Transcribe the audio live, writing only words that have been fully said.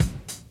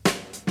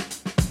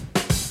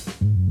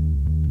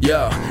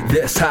Yo,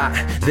 this hot,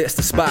 this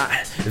the spot.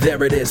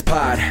 There it is,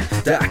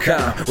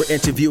 pod.com. We're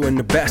interviewing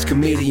the best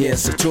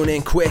comedians, so tune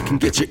in quick and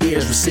get your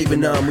ears receiving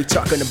them. We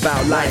talking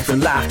about life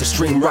and life to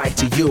stream right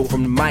to you,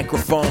 from the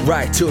microphone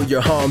right to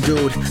your home,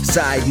 dude.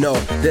 Side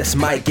note, this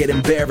might get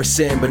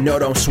embarrassing, but no,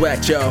 don't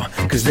sweat, yo,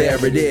 cause there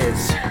it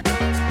is.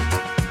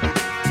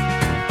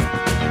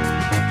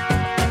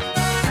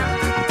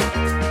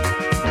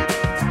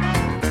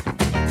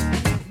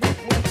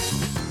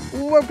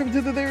 Welcome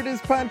to the There It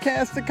Is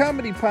podcast, a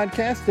comedy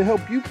podcast to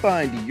help you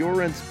find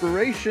your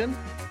inspiration.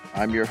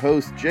 I'm your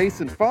host,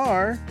 Jason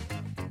Farr.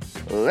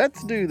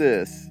 Let's do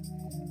this.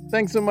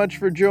 Thanks so much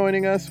for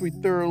joining us. We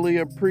thoroughly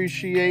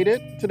appreciate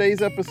it.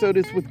 Today's episode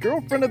is with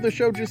girlfriend of the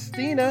show,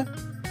 Justina,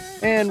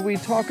 and we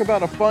talk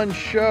about a fun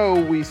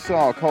show we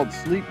saw called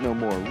Sleep No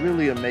More.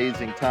 Really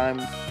amazing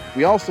time.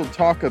 We also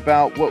talk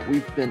about what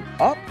we've been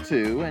up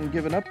to and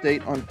give an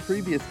update on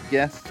previous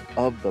guests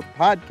of the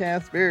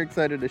podcast. Very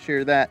excited to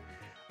share that.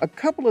 A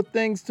couple of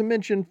things to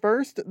mention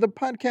first. The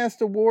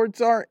podcast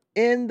awards are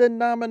in the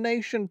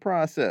nomination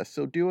process,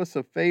 so do us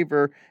a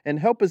favor and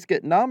help us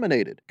get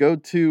nominated. Go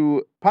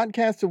to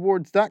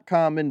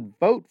podcastawards.com and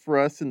vote for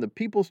us in the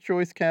People's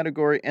Choice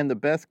category and the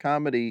Best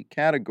Comedy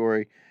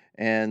category,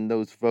 and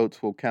those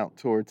votes will count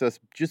towards us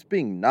just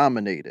being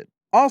nominated.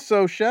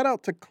 Also, shout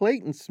out to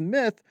Clayton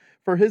Smith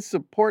for his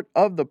support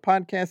of the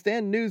podcast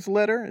and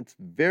newsletter. It's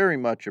very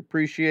much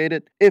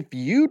appreciated. If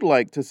you'd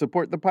like to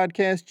support the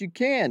podcast, you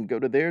can go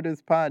to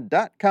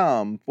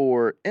thereitispod.com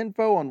for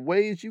info on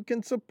ways you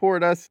can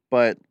support us.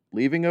 But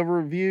leaving a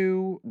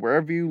review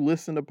wherever you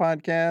listen to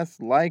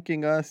podcasts,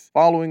 liking us,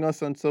 following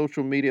us on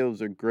social media,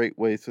 those are great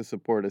ways to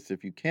support us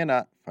if you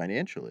cannot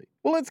financially.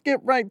 Well, let's get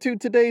right to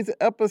today's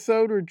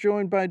episode. We're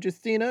joined by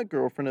Justina,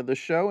 girlfriend of the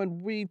show,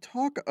 and we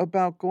talk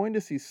about going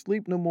to see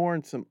Sleep No More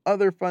and some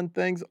other fun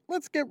things.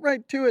 Let's get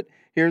right to it.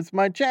 Here's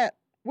my chat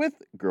with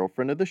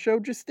girlfriend of the show,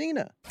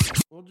 Justina.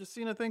 Well,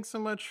 Justina, thanks so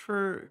much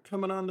for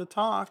coming on to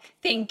talk.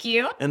 Thank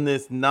you. In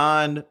this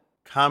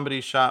non-comedy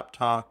shop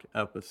talk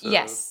episode.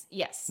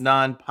 Yes.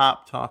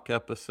 Non-pop talk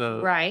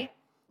episode. Right.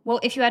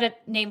 Well, if you had a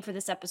name for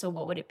this episode,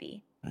 what would it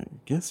be? I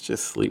guess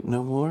just Sleep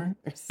No More.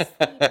 Sleep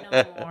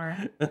No More.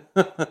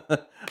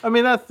 I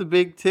mean, that's the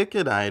big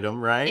ticket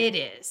item, right? It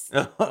is.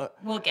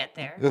 We'll get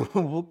there.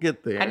 We'll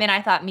get there. I mean, I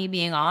thought me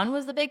being on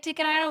was the big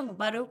ticket item,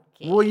 but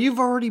okay. Well, you've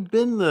already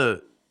been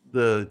the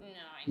No, I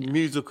know.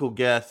 musical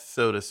guest,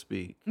 so to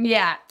speak.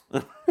 Yeah.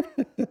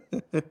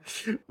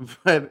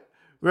 But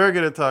we're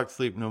going to talk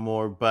Sleep No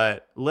More,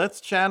 but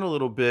let's chat a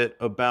little bit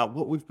about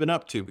what we've been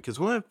up to, because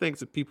one of the things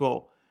that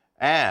people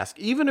ask,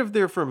 even if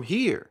they're from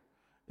here,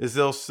 is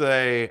they'll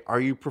say, are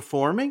you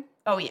performing?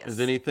 Oh, yes.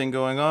 Is anything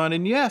going on?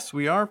 And yes,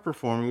 we are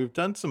performing. We've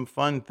done some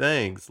fun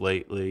things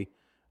lately.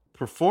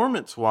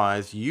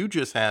 Performance-wise, you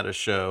just had a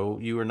show.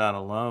 You Were Not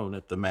Alone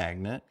at the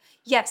Magnet.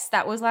 Yes,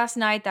 that was last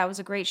night. That was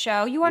a great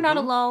show. You Are Not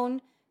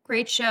Alone.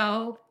 Great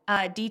show.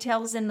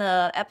 Details in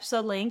the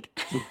episode link.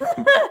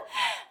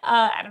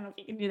 I don't know if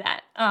you can do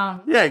that.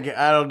 Yeah,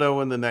 I don't know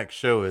when the next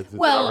show is. It's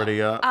already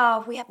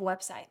up. We have a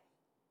website.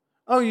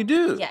 Oh, you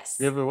do? Yes.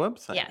 You have a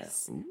website?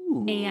 Yes.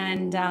 Ooh.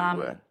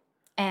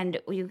 And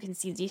you can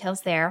see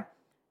details there.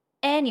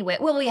 Anyway,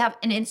 well, we have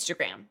an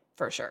Instagram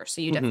for sure. So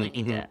you definitely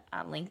need to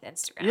link the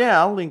Instagram. Yeah,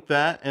 I'll link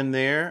that in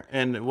there.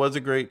 And it was a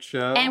great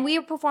show. And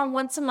we perform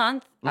once a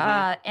month.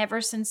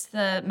 Ever since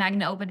the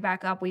Magnet opened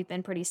back up, we've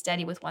been pretty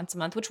steady with once a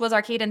month, which was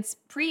our cadence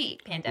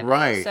pre-pandemic.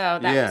 Right. So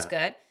that was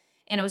good.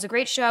 And it was a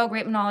great show,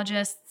 great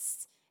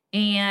monologists.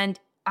 And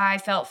I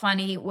felt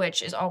funny,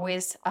 which is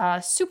always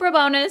a super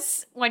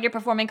bonus when you're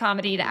performing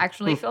comedy to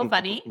actually feel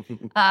funny.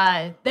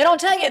 They don't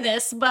tell you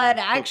this, but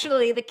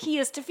actually the key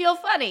is to feel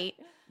funny.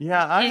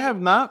 Yeah, I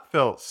have not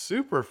felt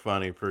super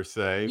funny per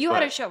se. You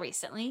had a show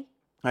recently.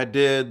 I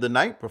did the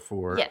night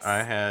before. Yes.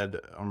 I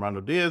had Armando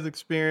Diaz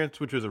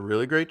Experience, which was a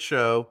really great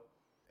show.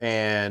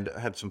 And I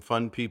had some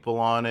fun people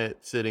on it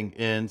sitting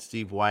in.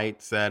 Steve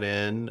White sat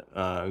in.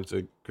 Who's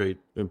a great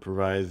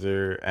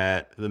improviser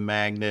at the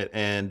Magnet.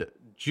 And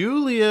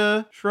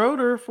Julia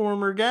Schroeder,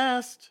 former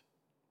guest.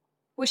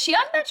 Was she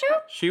on that show?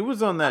 She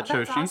was on that show.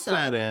 That's She awesome.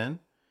 sat in.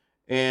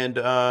 And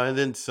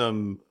then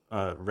some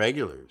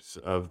regulars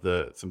of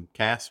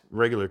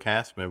regular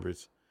cast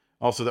members.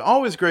 Also, they're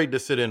always great to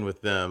sit in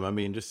with them. I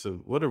mean,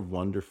 what a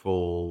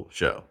wonderful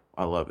show.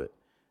 I love it.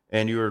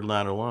 And You Were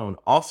Not Alone.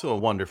 Also a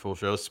wonderful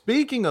show.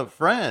 Speaking of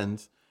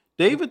friends,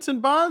 Davidson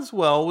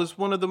Boswell was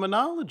one of the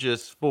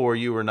monologists for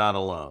You Were Not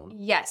Alone.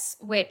 Yes,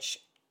 which,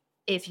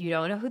 if you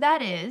don't know who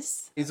that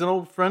is. He's an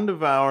old friend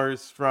of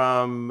ours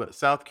from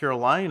South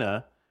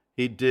Carolina.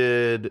 He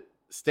did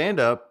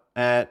stand-up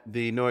at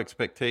the No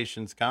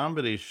Expectations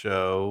comedy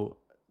show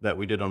that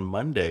we did on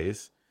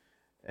Mondays.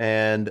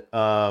 And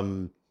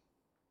I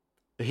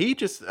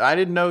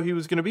didn't know he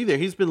was going to be there.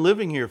 He's been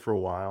living here for a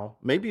while,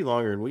 maybe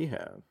longer than we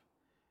have.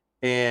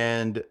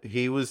 And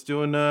he was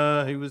doing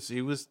he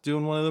was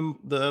doing one of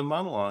the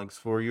monologues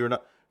for You Were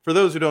Not. For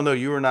those who don't know,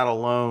 You Were Not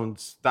Alone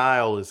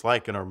style is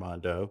like an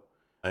Armando.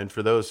 And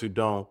for those who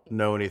don't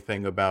know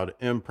anything about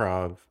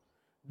improv,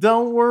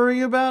 don't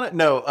worry about it.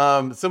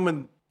 No,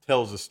 someone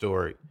tells a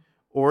story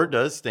or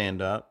does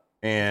stand up,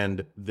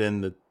 and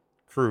then the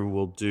crew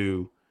will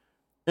do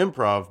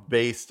improv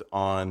based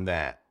on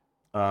that.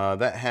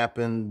 That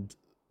happened.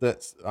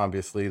 That's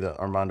obviously the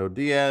Armando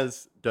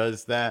Diaz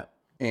does that.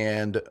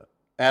 And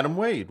Adam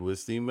Wade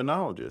was the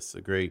monologist,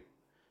 a great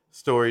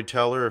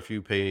storyteller. If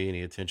you pay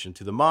any attention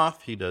to The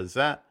Moth, he does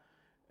that.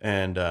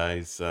 And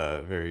he's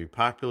very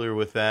popular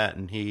with that.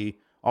 And he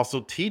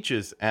also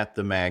teaches at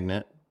the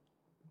Magnet.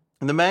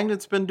 And the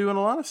Magnet's been doing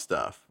a lot of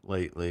stuff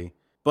lately.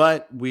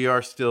 But we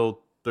are still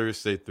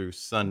Thursday through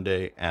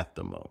Sunday at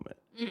the moment.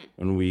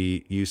 When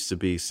we used to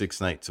be 6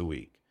 nights a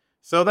week.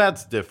 So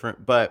that's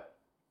different. But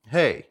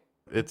hey,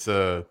 it's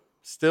a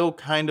still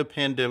kind of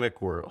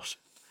pandemic world.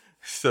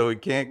 So we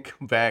can't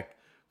come back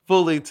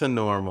fully to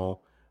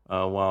normal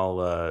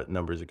while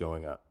numbers are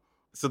going up.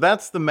 So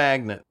that's the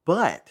Magnet.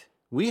 But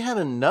we had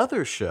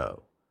another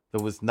show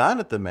that was not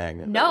at the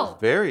Magnet. No. That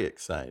was very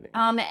exciting.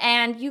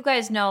 And you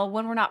guys know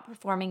when we're not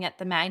performing at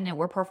the Magnet,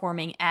 we're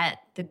performing at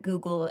the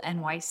Google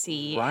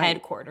NYC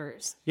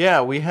headquarters.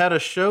 Yeah, we had a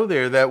show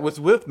there that was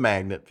with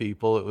Magnet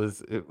people.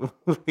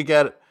 We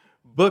got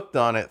booked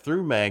on it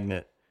through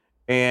Magnet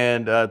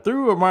and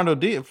through Armando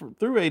Diaz,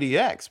 through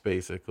ADX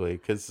basically,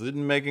 because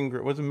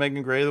wasn't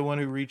Megan Gray the one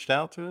who reached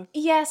out to us?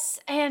 Yes,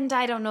 and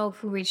I don't know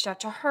who reached out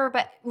to her,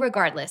 but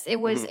regardless, it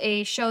was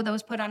a show that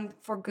was put on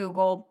for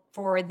Google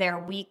for their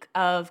week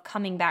of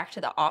coming back to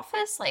the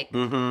office, like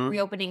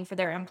reopening for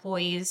their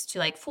employees to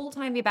like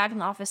full-time be back in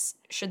the office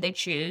should they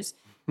choose.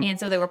 And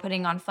so they were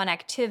putting on fun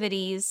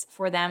activities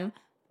for them.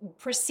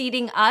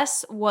 Preceding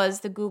us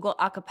was the Google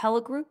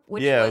Acapella group,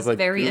 which was like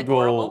very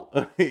adorable.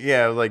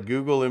 Yeah, it was like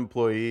Google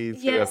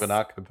employees who have an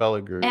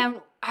acapella group.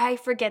 And I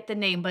forget the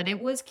name, but it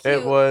was cute.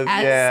 It was,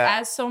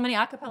 as so many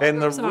acapella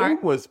and groups the room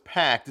was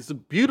packed. It's a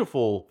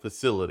beautiful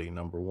facility,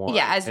 number one.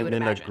 Yeah, as you would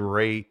imagine. And then a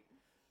great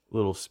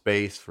little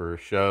space for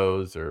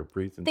shows or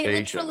presentations. They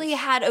literally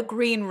had a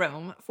green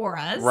room for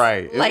us.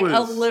 Right. Like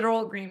a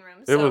literal green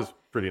room. It was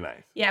pretty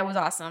nice. Yeah, it was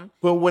awesome.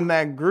 But when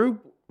that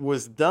group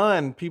was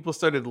done, people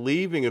started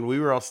leaving and we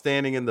were all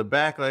standing in the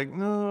back like,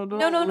 no,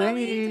 don't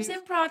leave. There's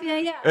improv,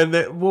 yeah. And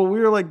then, we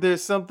were like,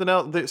 there's something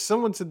else.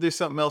 Someone said there's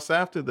something else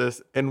after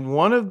this. And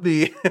one of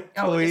the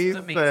employees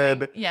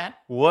said,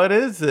 what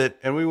is it?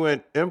 And we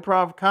went,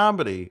 improv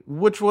comedy,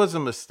 which was a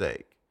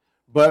mistake.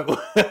 But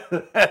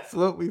that's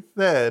what we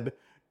said.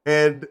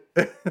 And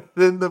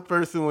then the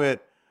person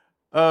went,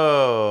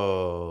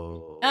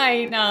 oh.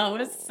 I know, it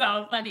was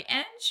so funny.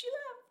 And she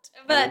left.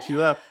 But she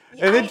left.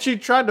 And then she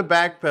tried to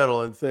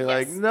backpedal and say,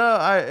 like, no,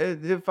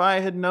 if I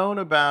had known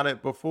about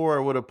it before,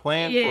 I would have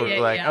planned for it.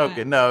 Like,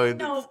 okay,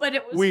 no, but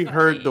it was we funny.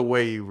 heard the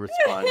way you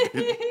responded.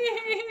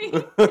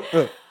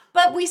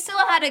 But we still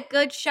had a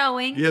good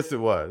showing. Yes, it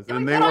was.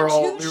 And they were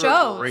all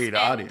a great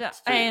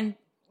audience, too. And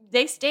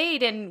they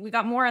stayed, and we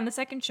got more on the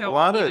second show. A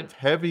lot of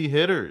heavy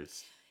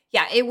hitters.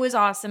 Yeah, it was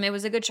awesome. It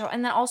was a good show.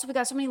 And then also we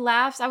got so many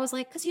laughs. I was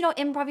like, because,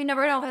 improv, you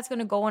never know if that's going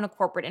to go in a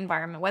corporate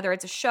environment, whether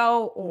it's a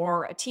show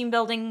or a team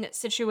building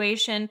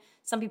situation.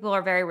 Some people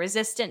are very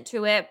resistant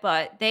to it,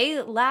 but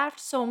they laughed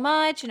so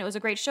much and it was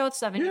a great show.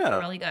 So it was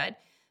really good.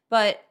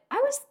 But I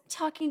was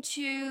talking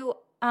to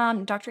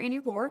Dr. Andy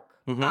Rourke,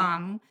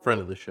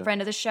 friend of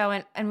the show.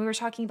 And we were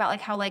talking about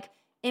like how like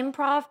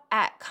improv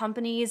at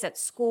companies, at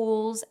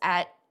schools,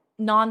 at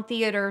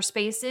non-theater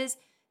spaces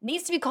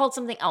needs to be called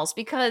something else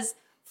because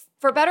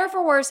for better or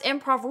for worse,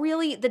 improv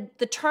really,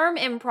 the term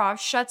improv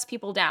shuts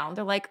people down.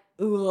 They're like,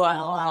 ooh,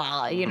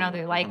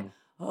 they're like,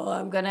 oh,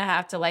 I'm going to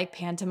have to like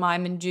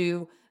pantomime and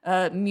do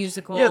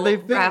musical they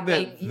think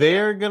rapping. that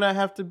they're going to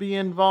have to be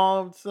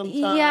involved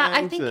sometimes. Yeah,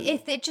 I think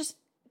it just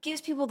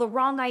gives people the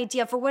wrong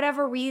idea. For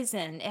whatever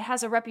reason, it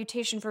has a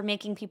reputation for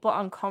making people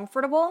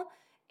uncomfortable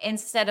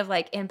instead of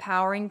like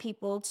empowering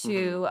people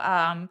to,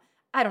 I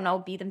don't know,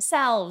 be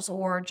themselves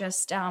or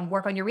just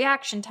work on your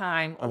reaction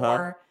time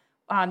or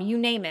you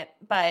name it,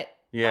 but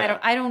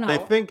I don't know.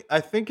 I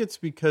think it's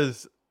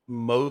because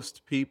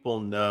most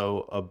people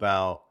know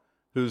about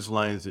Whose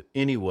Line Is It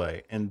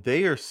Anyway, and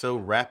they are so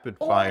rapid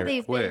fire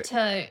they've quick.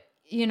 Been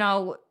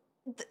to,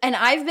 and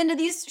I've been to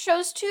these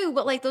shows too,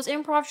 but like those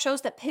improv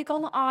shows that pick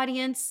on the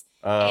audience.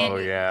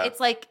 It's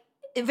like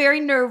very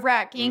nerve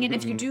wracking, and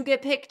if you do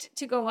get picked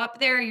to go up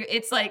there,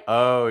 it's like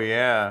death.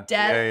 Yeah.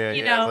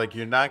 It's like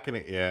you're not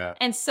gonna.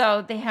 And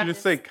so they have to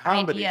say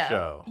comedy idea.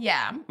 show.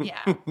 Yeah.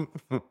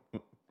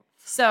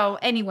 So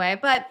anyway,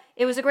 but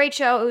it was a great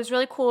show. It was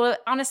really cool.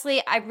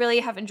 Honestly, I really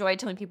have enjoyed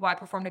telling people I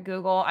performed at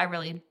Google. I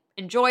really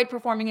enjoyed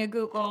performing at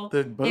Google.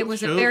 It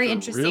was a very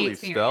interesting really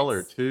experience.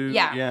 Stellar too.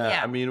 Yeah.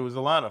 I mean, it was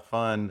a lot of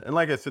fun. And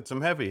like I said, some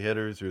heavy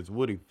hitters. There's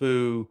Woody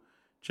Fu,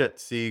 Chet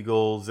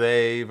Siegel,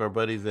 Zave, our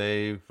buddy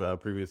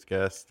Zave, previous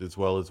guest, as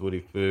well as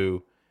Woody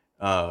Fu,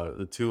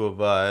 the two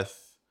of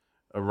us,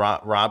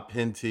 Rob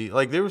Pinty.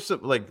 Like there was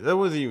some, like that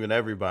wasn't even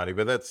everybody,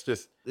 but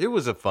it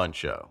was a fun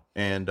show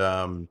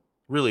and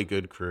really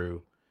good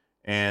crew.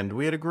 And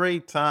we had a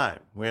great time.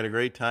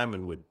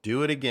 And would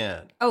do it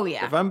again. Oh,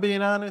 yeah. If I'm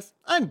being honest,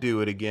 I'd do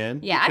it again.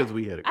 Yeah. Because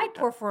we had a great I'd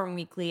perform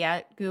weekly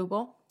at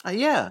Google.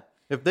 Yeah.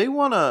 If they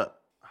want to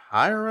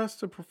hire us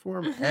to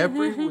perform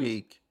every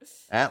week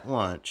at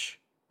lunch,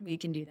 We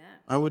can do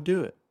that. I would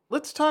do it.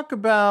 Let's talk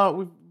about,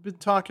 we've been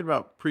talking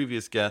about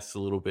previous guests a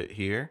little bit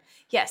here.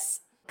 Yes.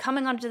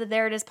 Coming onto the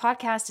There It Is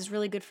podcast is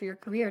really good for your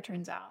career,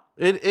 turns out.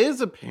 It is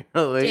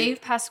apparently.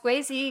 Dave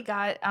Pasquazi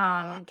got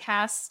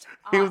cast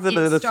He was in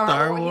the Star He's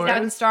out in the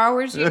Wars. Star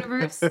Wars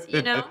universe,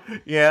 you know?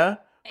 Yeah.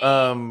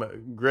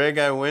 Greg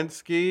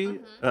Iwinski,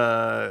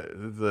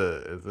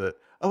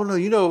 oh no,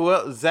 you know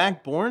what?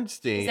 Zach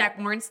Bornstein. Zach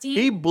Bornstein.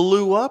 He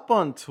blew up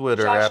on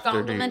Twitter Josh after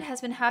Gondelman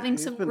has been having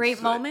he's some been great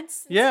sick. moments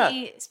since Yeah.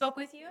 he spoke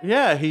with you.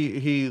 Yeah,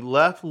 he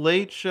left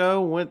Late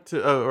Show, went to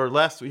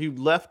he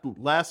left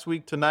last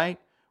week tonight,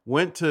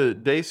 went to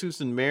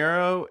DeSuze and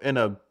Mero in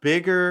a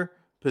bigger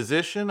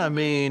position. I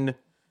mean,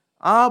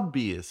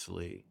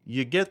 obviously,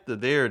 you get the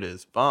There It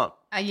Is bump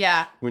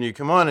Yeah. when you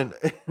come on, and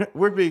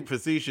we're being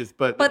facetious,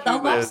 but But the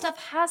truth love is- stuff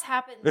has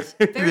happened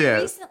very Yeah.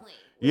 recently.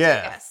 with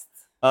Yes. your guests.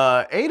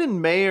 Aiden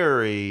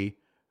Mayery,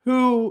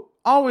 who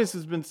always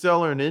has been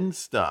selling in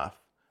stuff,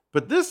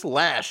 but this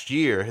last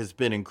year has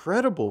been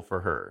incredible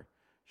for her.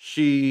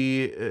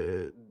 She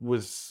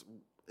was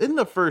in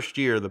the first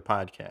year of the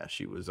podcast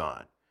she was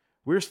on.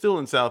 We were still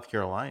in South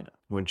Carolina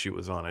when she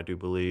was on, I do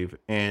believe.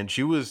 And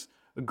she was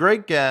a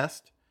great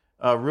guest,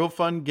 a real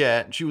fun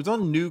get. She was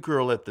on New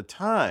Girl at the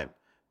time.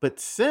 But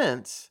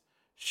since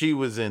she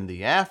was in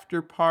the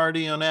After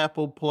Party on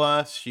Apple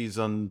Plus, she's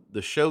on the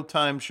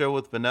Showtime show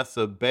with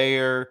Vanessa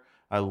Bayer.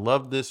 I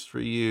Love This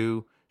for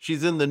You.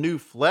 She's in the new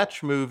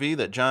Fletch movie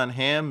that John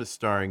Hamm is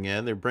starring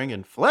in. They're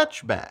bringing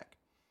Fletch back.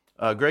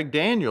 Greg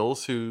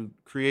Daniels, who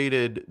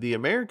created the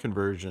American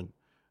version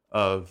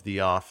of The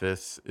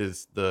Office,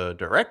 is the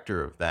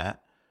director of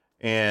that.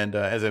 And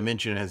as I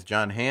mentioned, it has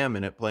John Hamm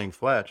in it playing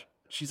Fletch.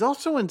 She's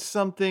also in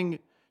something,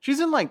 she's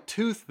in like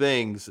two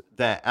things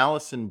that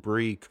Allison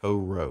Brie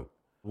co-wrote.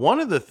 One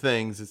of the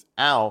things is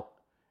out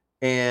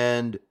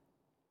and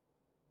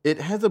it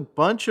has a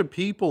bunch of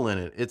people in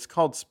it. It's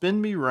called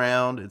Spin Me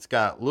Round. It's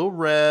got Lil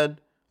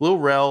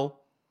Rel,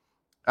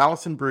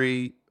 Allison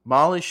Brie,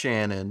 Molly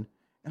Shannon,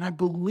 and I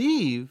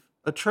believe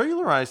a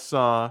trailer I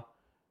saw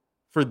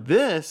for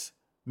this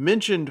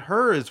mentioned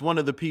her as one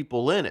of the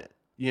people in it.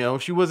 You know,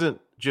 she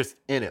wasn't just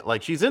in it.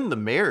 Like, she's in the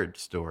Marriage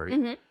Story.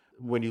 Mm-hmm.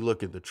 When you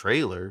look at the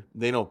trailer,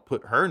 they don't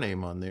put her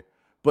name on there.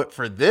 But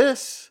for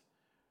this,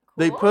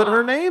 they put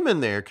her Cool. name in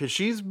there because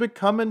she's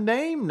become a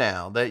name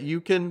now that you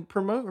can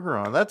promote her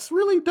on. That's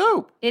really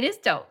dope. It is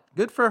dope.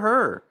 Good for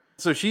her.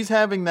 So she's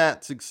having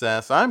that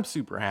success. I'm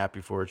super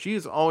happy for her. She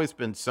has always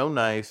been so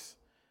nice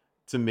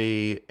to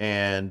me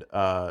and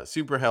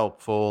super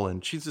helpful.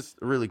 And she's just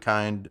a really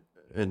kind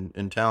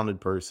and talented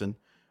person.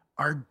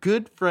 Our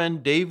good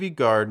friend Davey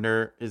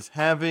Gardner is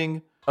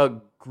having a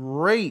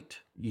great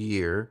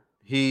year.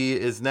 He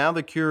is now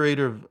the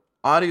curator of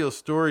audio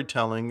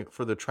storytelling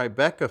for the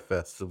Tribeca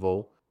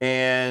Festival.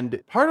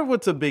 And part of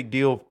what's a big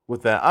deal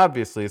with that,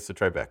 obviously, it's the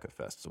Tribeca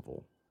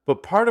Festival.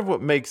 But part of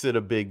what makes it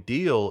a big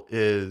deal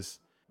is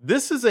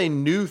this is a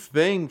new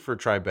thing for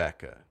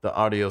Tribeca, the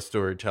audio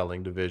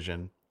storytelling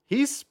division.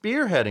 He's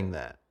spearheading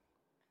that.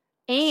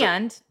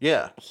 And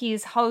Yeah.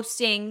 he's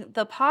hosting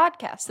the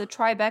podcast, the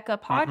Tribeca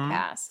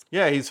podcast.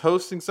 Yeah, he's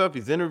hosting stuff.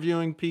 He's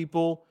interviewing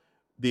people,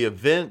 the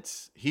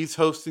events. He's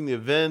hosting the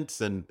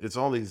events, and it's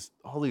all these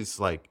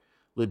like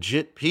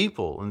legit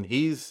people, and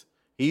he's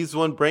the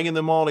one bringing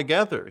them all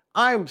together.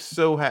 I'm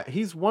so happy.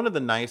 He's one of the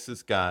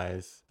nicest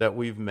guys that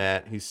we've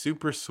met. He's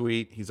super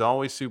sweet. He's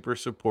always super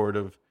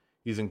supportive.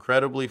 He's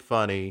incredibly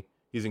funny.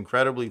 He's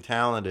incredibly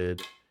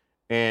talented,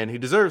 and he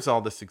deserves all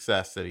the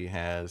success that he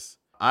has.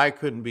 I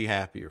couldn't be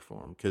happier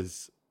for him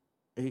because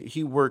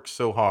he works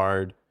so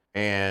hard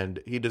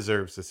and he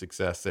deserves the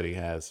success that he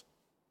has.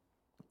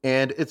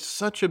 And it's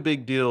such a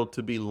big deal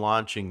to be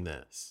launching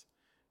this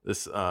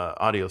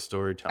audio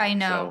storytelling. I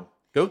know.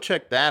 So go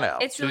check that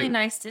out. It's really too.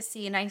 nice to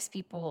see nice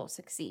people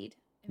succeed.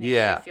 It makes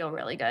Yeah. me feel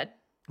really good.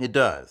 It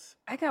does.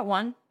 I got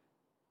one.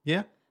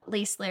 Yeah.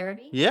 Lise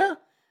Larrabee. Yeah.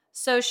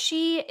 So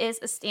she is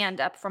a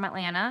stand-up from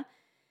Atlanta,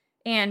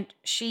 and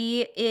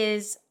she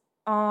is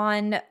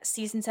on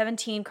season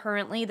 17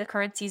 currently, the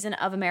current season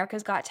of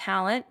America's Got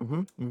Talent.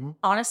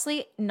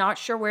 Honestly, not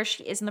sure where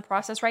she is in the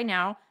process right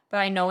now, but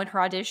I know in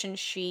her audition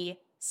she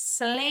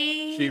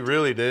slayed. She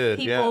really did.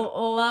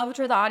 People loved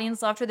her. The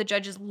audience loved her. The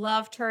judges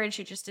loved her, and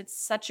she just did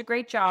such a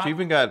great job. She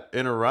even got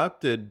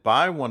interrupted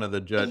by one of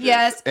the judges.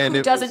 Yes, and who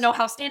it doesn't was- know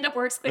how stand-up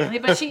works clearly,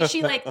 but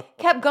she like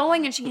kept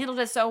going and she handled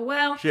it so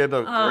well. She had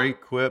a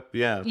great quip.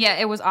 Yeah. Yeah,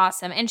 it was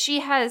awesome. And she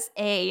has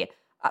a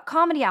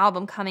comedy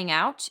album coming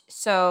out,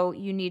 so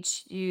you need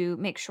to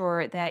make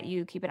sure that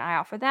you keep an eye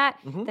out for that.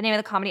 Mm-hmm. The name of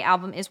the comedy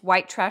album is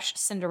White Trash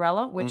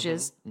Cinderella, which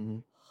is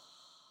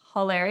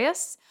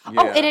hilarious. Oh,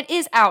 Yeah. and it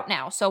is out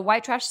now. So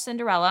White Trash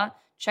Cinderella,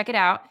 check it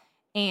out.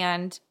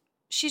 And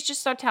she's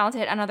just so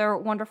talented. Another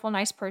wonderful,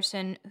 nice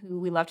person who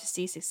we love to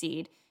see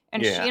succeed.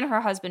 And Yeah. she and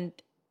her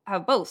husband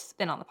have both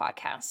been on the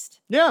podcast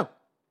Yeah.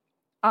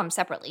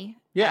 separately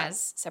Yeah.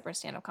 as separate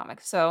stand-up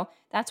comics. So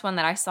that's one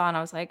that I saw and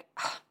I was like,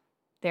 "Ah,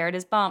 there it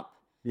is, bump.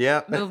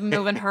 Yeah.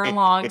 moving her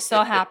along.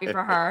 So happy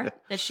for her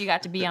that she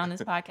got to be on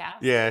this podcast.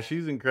 Yeah,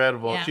 she's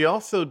incredible. Yeah. She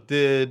also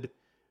did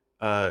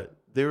there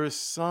was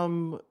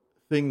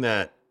something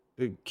that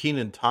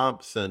Kenan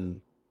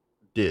Thompson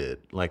did,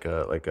 like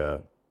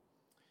a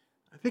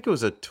I think it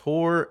was a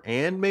tour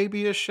and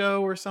maybe a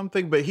show or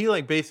something, but he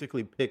like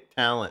basically picked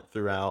talent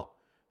throughout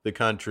the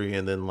country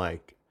and then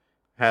like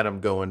had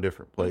them go in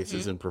different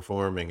places and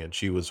performing, and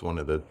she was one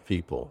of the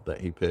people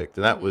that he picked.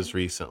 And that was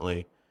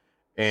recently.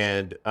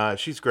 And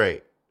she's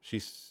great.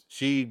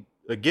 She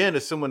again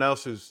is someone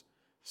else who's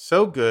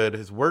so good,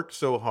 has worked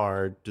so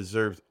hard,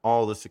 deserves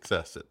all the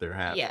success that they're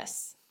having.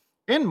 Yes.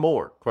 And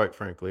more, quite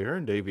frankly. Her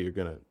and Davey are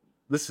gonna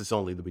this is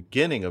only the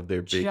beginning of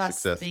their big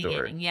Just success beginning.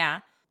 story. Yeah.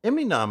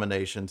 Emmy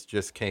nominations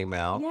just came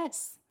out.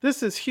 Yes.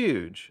 This is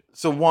huge.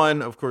 So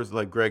one, of course,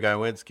 like Greg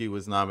Iwinski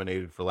was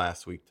nominated for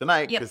Last Week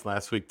Tonight, Yep. because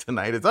Last Week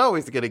Tonight is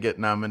always going to get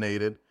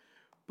nominated.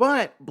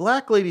 But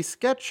Black Lady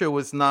Sketch Show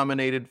was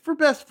nominated for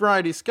Best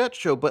Variety Sketch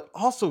Show, but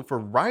also for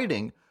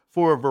writing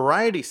for a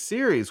variety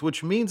series,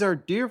 which means our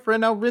dear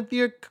friend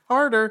Alrinthia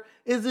Carter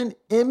is an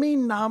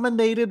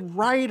Emmy-nominated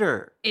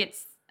writer.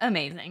 It's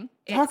amazing.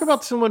 Talk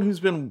about someone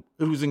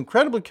who's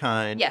incredibly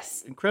kind,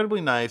 Yes.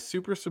 incredibly nice,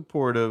 super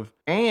supportive,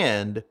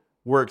 and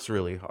works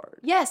really hard.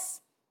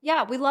 Yes.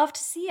 Yeah, we love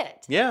to see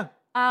it. Yeah.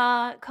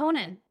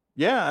 Conan.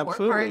 Yeah, Work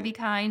absolutely. hard, be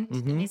kind.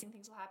 Amazing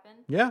things will happen.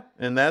 Yeah,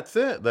 and that's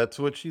it. That's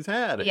what she's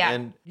had. Yeah.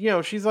 And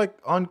she's like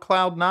on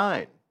cloud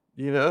 9.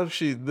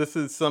 This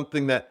is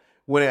something that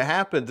when it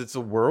happens, it's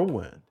a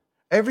whirlwind.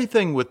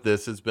 Everything with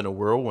this has been a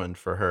whirlwind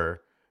for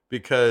her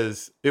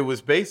because it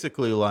was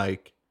basically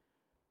like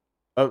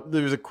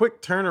there was a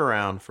quick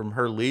turnaround from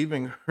her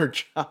leaving her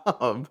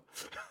job,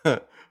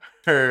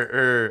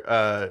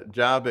 her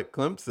job at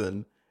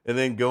Clemson, and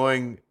then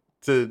going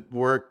to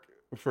work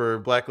for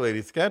Black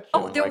Lady Sketch Show.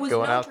 Oh, there like was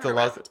going no out to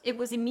Los. turnaround. It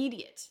was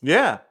immediate.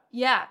 Yeah,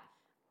 Yeah.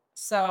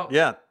 So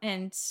yeah.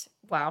 and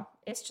wow,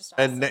 it's just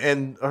awesome.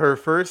 And her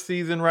first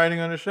season writing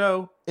on a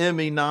show,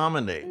 Emmy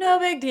nominated. No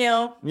big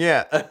deal.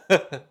 Yeah.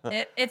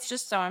 It's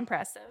just so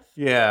impressive.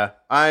 Yeah.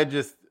 I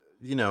just,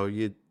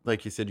 you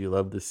like you said, you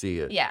love to see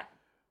it. Yeah.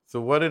 So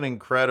what an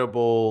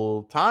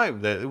incredible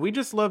time that we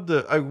just love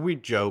to, we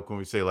joke when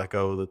we say like,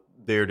 oh,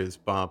 there it is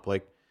bump.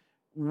 Like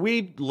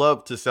we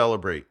love to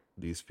celebrate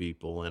these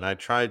people. And I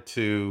tried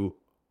to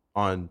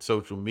on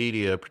social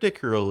media,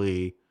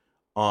 particularly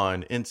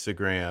on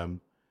Instagram,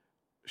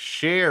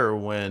 share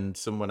when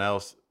someone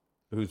else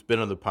who's been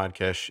on the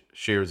podcast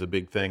shares a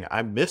big thing.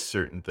 I miss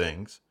certain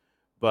things,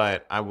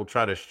 but I will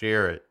try to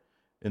share it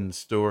in the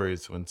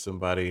stories when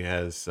somebody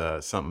has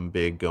something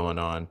big going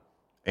on.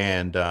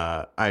 And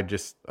I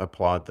just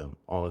applaud them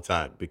all the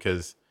time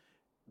because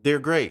they're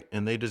great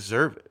and they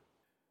deserve it.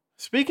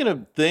 Speaking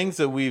of things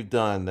that we've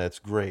done that's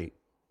great,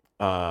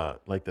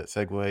 like that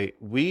segue,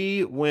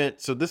 we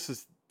went, so this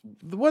is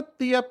what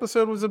the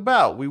episode was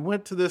about. We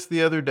went to this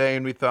the other day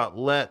and we thought,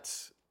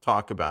 let's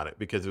talk about it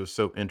because it was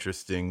so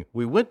interesting.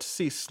 We went to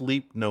see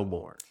Sleep No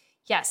More.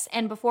 Yes.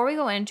 And before we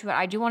go into it,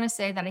 I do want to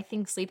say that I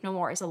think Sleep No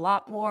More is a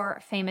lot more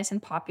famous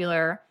and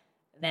popular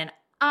than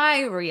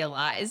I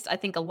realized. I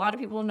think a lot of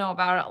people know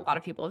about it. A lot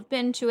of people have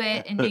been to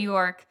it in New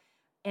York.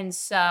 And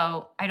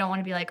so I don't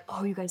want to be like,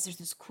 oh, you guys, there's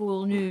this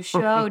cool new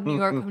show, New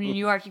York, coming to New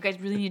York. You guys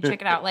really need to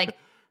check it out. Like,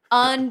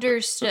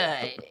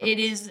 understood. It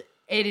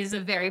is a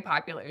very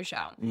popular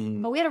show.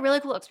 But we had a really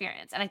cool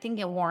experience. And I think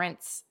it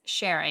warrants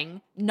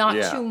sharing,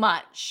 not too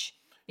much,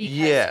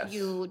 because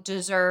you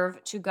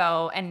deserve to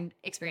go and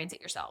experience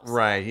it yourselves.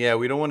 Right. Yeah.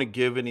 We don't want to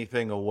give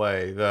anything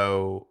away,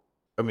 though.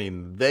 I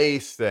mean, they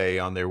say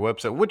on their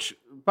website, which,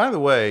 by the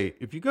way,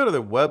 if you go to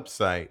their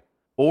website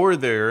or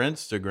their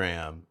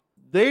Instagram,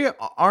 they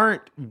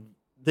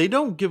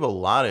don't give a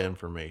lot of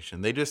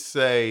information. They just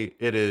say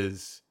it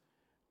is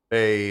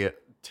a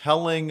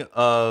telling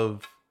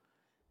of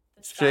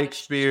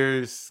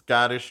Shakespeare's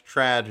Scottish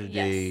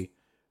tragedy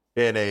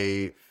in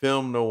a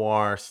film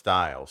noir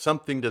style,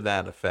 something to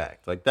that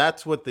effect. Like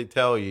that's what they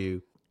tell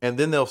you. And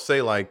then they'll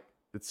say like,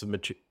 it's the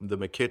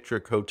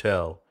McKittrick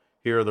Hotel.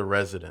 Here are the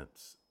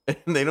residents.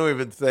 And they don't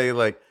even say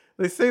like,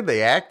 they say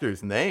the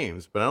actors'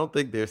 names, but I don't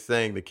think they're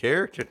saying the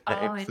character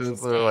names.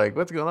 So they're like,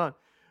 what's going on?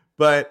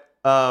 But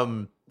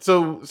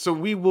so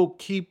we will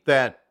keep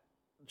that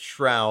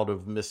shroud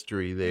of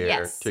mystery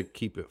there to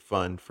keep it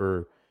fun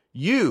for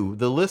you,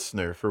 the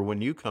listener, for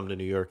when you come to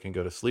New York and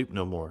go to Sleep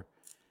No More.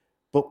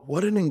 But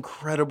what an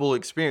incredible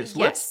experience.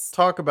 Let's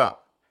talk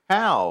about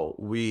how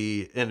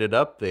we ended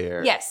up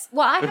there. Yes.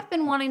 Well, I have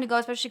been wanting to go,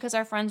 especially because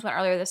our friends went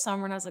earlier this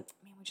summer, and I was like,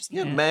 man, we just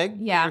Meg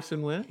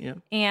Peterson went. Yeah.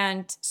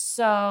 And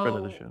so friend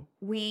of the show.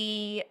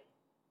 We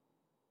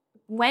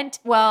went.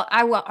 Well,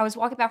 I was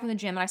walking back from the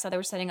gym, and I saw they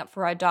were setting up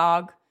for a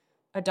dog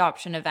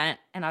adoption event,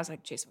 and I was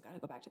like, Jason, we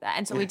gotta go back to that.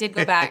 And so we did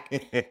go back,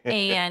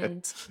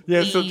 and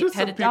Yeah, so we just so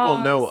petted people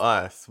know dogs.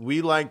 us,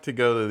 we like to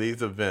go to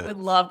these We events.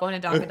 love going to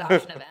dog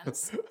adoption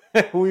events.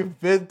 We've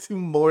been to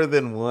more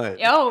than one.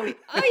 Oh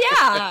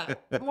yeah,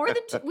 more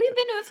than we've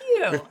been to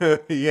a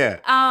few. Yeah.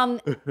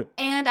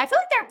 And I feel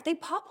like they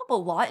pop up a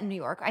lot in New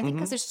York. I think Mm-hmm.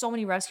 because there's so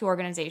many rescue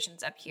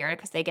organizations up here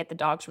because they get the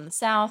dogs from the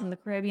South and the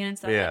Caribbean and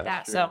stuff Yeah, like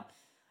that. sure. So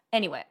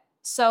anyway,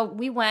 so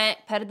we went,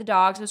 petted the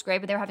dogs. It was great,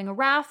 but they were having a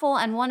raffle,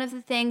 and one of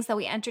the things that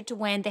we entered to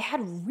win, they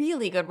had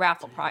really good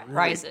raffle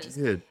prizes.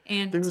 Did.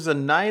 And There was a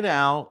night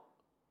out.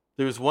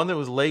 There was one that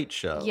was late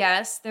show.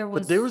 yes, there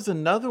was. But there was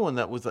another one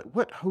that was like,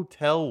 what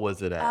hotel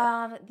was it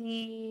at?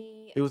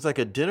 The It was like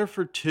a dinner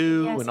for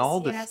two yes, and all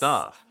yes, the yes.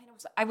 stuff. I mean,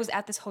 I was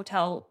at this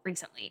hotel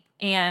recently,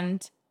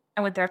 and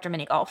I went there after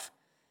mini golf.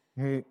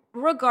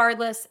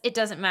 Regardless, it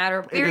doesn't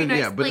matter. Very nice.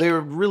 Yeah, but like, they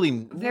were really,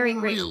 very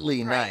great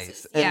really nice.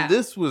 prices. And Yeah.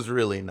 this was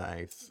really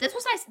nice. This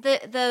was nice.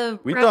 The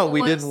We raffle thought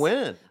we was- didn't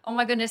win. Oh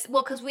my goodness.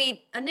 Well, because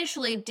we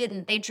initially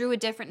didn't. They drew a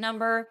different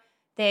number.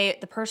 The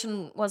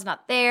person was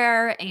not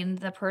there, and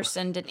the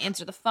person didn't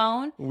answer the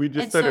phone. We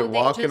just And so started they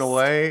walking just-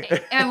 away.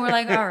 And we're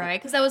like, all right,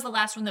 because that was the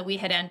last one that we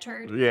had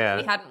entered. Yeah.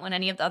 We hadn't won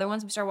any of the other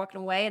ones. We started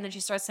walking away, and then she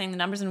started saying the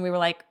numbers, and we were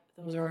like,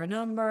 those are our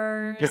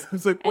numbers. I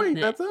was like, wait, And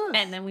then- that's us.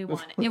 And then we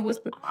won. It was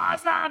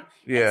awesome.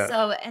 Yeah. And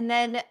so, and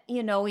then,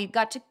 we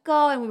got to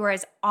go, and we were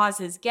as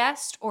Oz's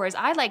guest, or as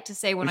I like to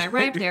say when I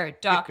arrived there,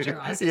 Dr.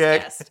 Oz's yeah,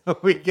 guest.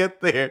 we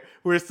get there.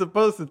 We're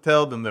supposed to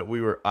tell them that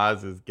we were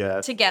Oz's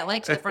guest. To get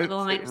like to the front of the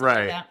line or something Right.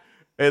 like that.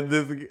 And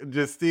this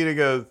Justina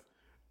goes,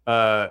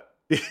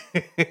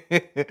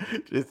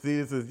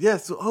 Justina says,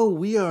 yes,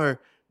 we are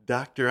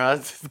Dr.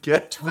 Oz's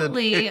guest.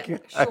 Totally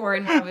And sure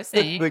in what I was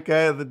saying. the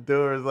guy at the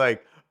door is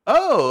like,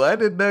 oh, I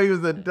didn't know he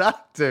was a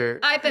doctor.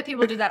 I bet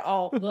people do that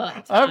all the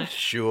time. I'm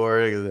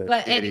sure that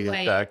But idiot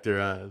anyway. Dr.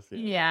 Oz.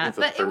 Yeah, is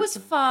a but it was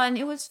person. fun.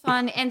 It was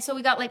fun. And so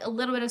we got like a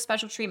little bit of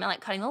special treatment,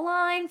 like cutting the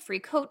line, free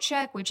coat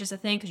check, which is a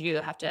thing because you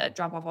have to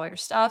drop off all your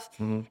stuff.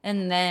 Mhm.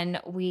 And then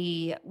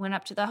we went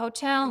up to the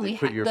hotel. They We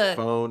put had your the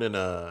phone in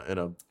a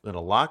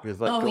locker. It's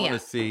like Oh, going yeah. to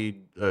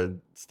see a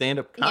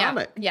stand-up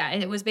comic. Yeah,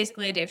 and it was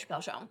basically a Dave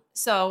Chappelle show.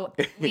 So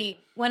we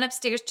went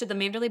upstairs to the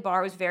Manderley Bar.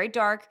 It was very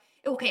dark.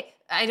 Okay,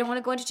 I don't want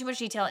to go into too much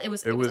detail. It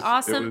was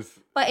awesome,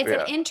 but it's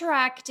an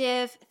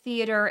interactive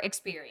theater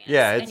experience.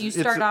 Yeah, and you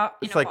start out.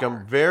 It's like a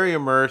very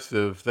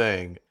immersive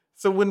thing.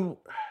 So when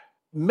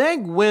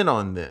Meg went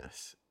on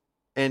this,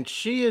 and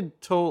she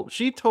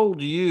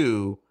told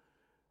you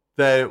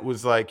that it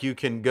was like you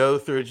can go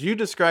through it. You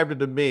described it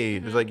to me.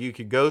 It was like you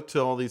could go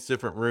to all these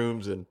different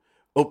rooms and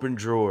open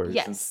drawers and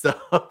Yes.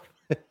 stuff.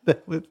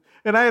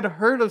 And I had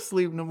heard of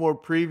Sleep No More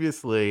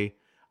previously.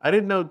 I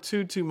didn't know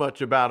too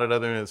much about it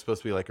other than it's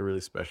supposed to be like a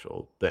really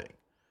special thing.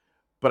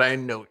 But I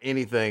didn't know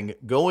anything.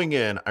 Going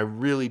in, I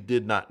really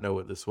did not know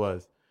what this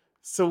was.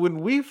 So when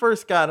we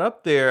first got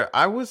up there,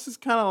 I was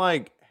just kind of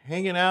like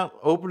hanging out,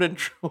 opening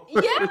drawers.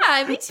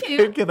 Yeah, me too.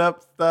 Picking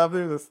up stuff.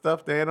 There was a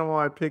stuffed animal.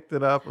 I picked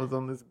it up. It was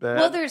on this bed.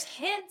 Well, there's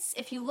hints.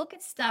 If you look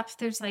at stuff,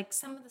 there's like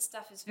some of the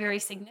stuff is very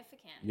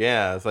significant.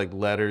 Yeah, it's like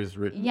letters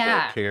written by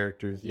Yeah.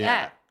 characters. Yeah,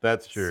 Yeah.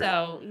 that's true.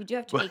 So you do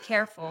have to be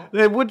careful.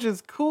 Which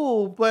is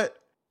cool, but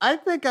I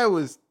think I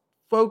was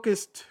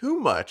focused too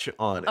much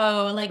on it.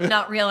 Oh, like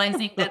not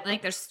realizing that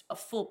like there's a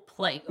full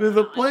play. There's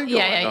a going on. play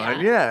going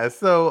on. Yeah.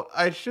 So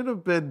I should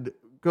have been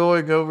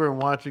going over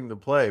and watching the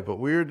play, but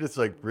we were just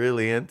like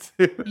really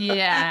into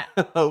Yeah.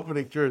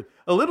 opening drawers.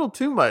 A little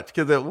too much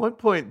because at one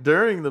point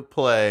during the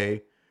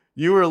play,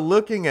 you were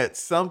looking at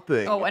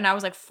something Oh, and I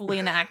was like fully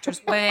in the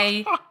actor's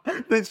way,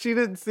 that she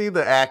didn't see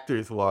the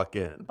actors walk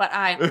in. but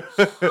I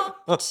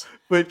hopped.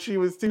 But she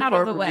was too Out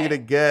far of the for way. me to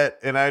get,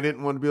 and I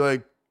didn't want to be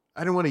like,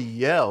 I didn't want to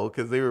yell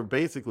because they were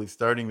basically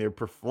starting their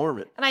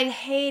performance. And I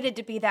hated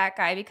to be that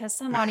guy because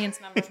some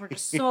audience members were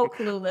just so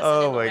clueless.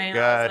 Oh in the my way, and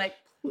I gosh. was like,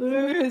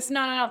 please,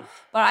 no.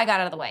 But I got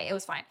out of the way. It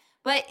was fine.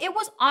 But it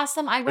was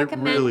awesome. I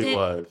recommend really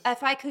was.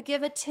 If I could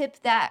give a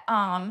tip that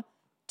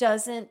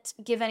doesn't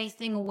give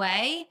anything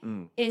away,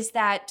 is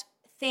that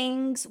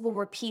things will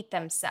repeat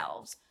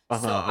themselves.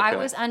 So I okay.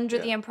 was under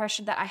the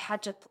impression that I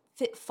had to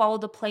follow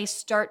the play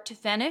start to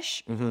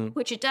finish,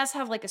 which it does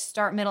have like a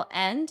start, middle,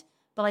 end.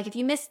 But like if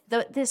you miss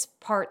this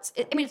parts,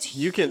 it's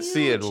You can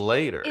see it huge.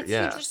 later. It's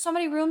yeah. huge. There's so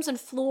many rooms and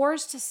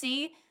floors to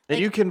see. And Like,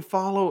 you can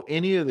follow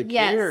any of the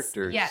Yes,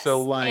 characters. yes.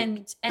 So like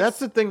And that's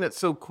the thing that's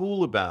so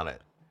cool about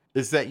it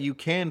is that you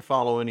can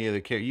follow any of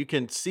the characters. You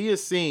can see a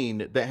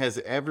scene that has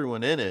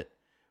everyone in it,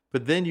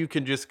 but then you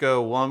can just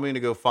go, well, I'm going to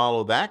go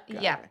follow that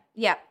guy.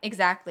 Yeah,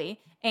 exactly.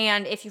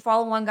 And if you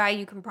follow one guy,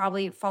 you can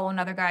probably follow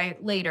another guy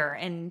later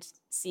and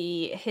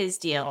see his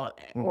deal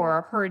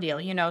or her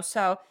deal,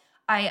 So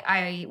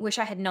I wish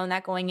I had known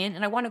that going in,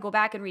 and I want to go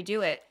back and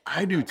redo it.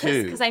 I do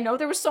too. Because I know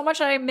there was so much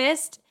that I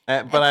missed.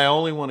 But I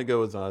only want to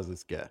go as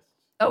Oz's guest.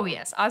 Oh,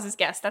 yes. Oz's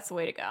guest. That's the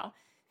way to go.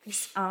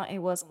 'Cause, it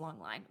was a long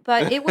line.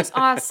 But it was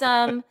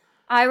awesome.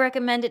 I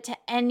recommend it to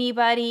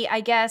anybody. I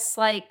guess,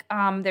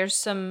 there's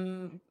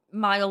some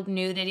mild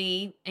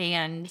nudity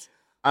and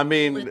I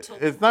mean, Little.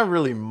 it's not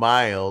really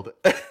mild.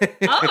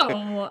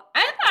 Oh,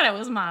 I thought it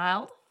was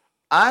mild.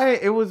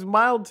 It was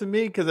mild to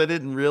me because I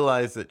didn't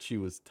realize that she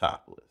was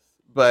topless.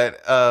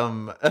 But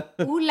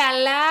Ooh la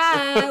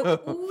la,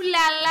 ooh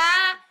la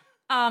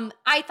la.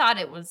 I thought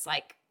it was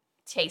like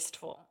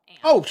tasteful. And,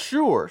 oh,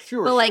 sure.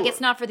 but like sure.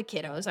 it's not for the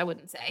kiddos. I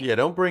wouldn't say. Yeah,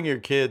 don't bring your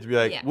kids. Be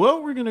like, Yeah.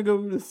 well, we're gonna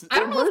go to this. I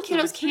don't know if immersive kiddos can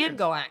experience.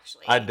 go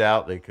actually. I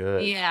doubt they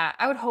could. Yeah,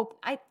 I would hope.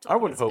 I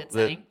would hope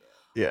that-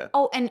 Yeah.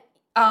 Oh, and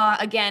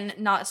again,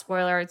 not a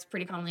spoiler. It's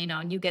pretty commonly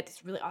known. You get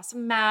these really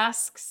awesome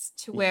masks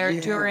to wear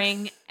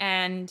during, Yes.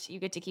 and you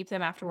get to keep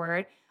them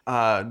afterward.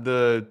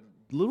 The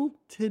little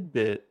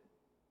tidbit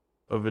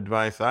of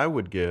advice I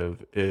would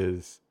give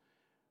is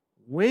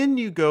when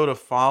you go to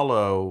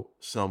follow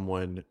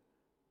someone,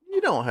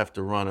 you don't have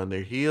to run on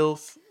their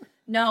heels.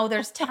 No,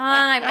 there's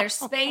time, there's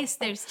space,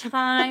 there's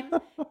time.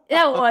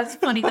 That was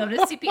funny though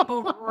to see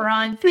people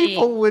run.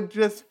 People would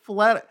just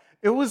flat.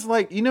 It was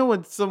like,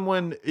 when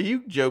someone,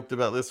 you joked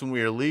about this when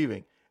we were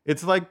leaving.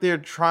 It's like they're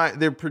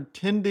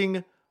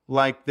pretending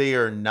like they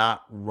are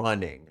not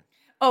running.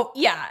 Oh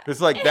yeah.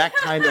 It's like that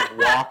kind of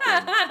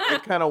walking.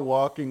 That kind of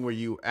walking where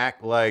you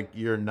act like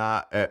you're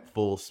not at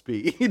full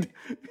speed.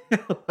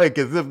 Like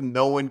as if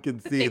no one can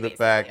see the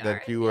fact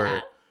that you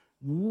are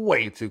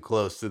way too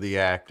close to the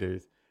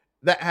actors.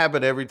 That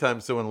happened every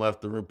time someone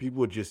left the room. People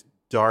would just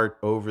dart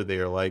over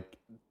there like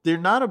they're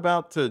not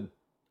about to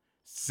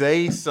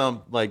say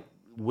some like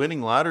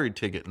winning lottery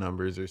ticket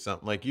numbers or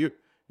something. Like you're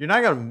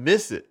not gonna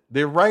miss it.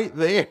 They're right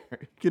there.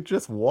 You could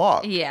just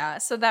walk. Yeah,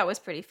 so that was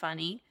pretty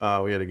funny.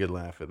 We had a good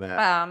laugh at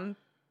that.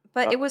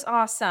 But it was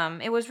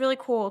awesome. It was really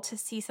cool to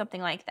see something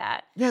like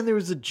that. Yeah, there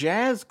was a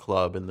jazz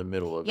club in the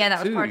middle of it. Yeah, that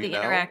was too, part of the you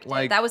know? interactive.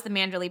 Like, That was the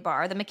Manderley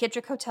Bar. The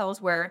McKittrick Hotel is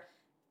where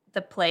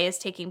the play is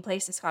taking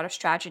place, the Scottish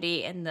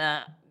tragedy, and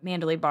the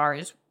Manderley Bar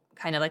is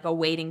kind of like a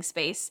waiting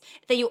space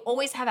that you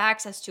always have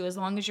access to as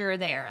long as you're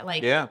there.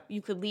 Like, Yeah.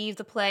 you could leave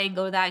the play and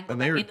go to that. And, go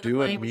and they back were into the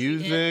play, doing which we did,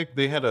 music.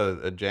 They had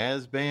a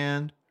jazz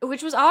band.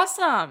 which was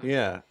awesome.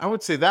 Yeah, I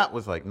would say that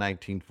was like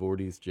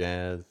 1940s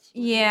jazz.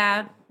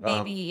 Yeah,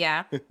 maybe,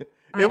 yeah.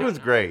 It was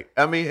great.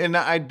 I mean, and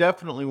I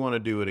definitely want to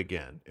do it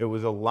again. It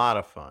was a lot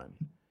of fun.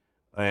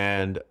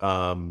 And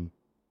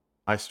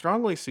I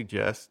strongly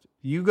suggest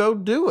you go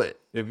do it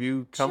if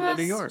you come to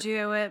New York. Just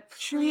do it,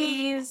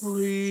 please.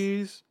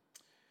 Please.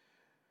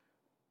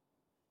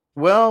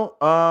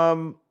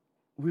 Well,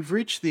 we've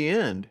reached the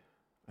end.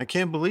 I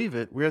can't believe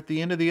it. We're at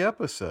the end of the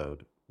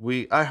episode.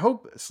 I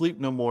hope Sleep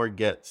No More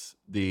gets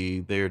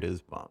the There It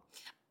Is bump.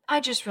 I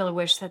just really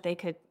wish that they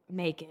could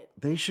make it.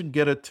 They should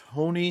get a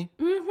Tony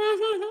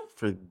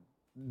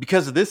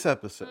because of this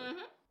episode.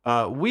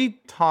 We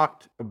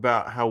talked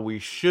about how we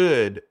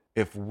should,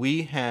 if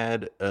we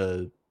had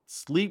a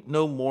Sleep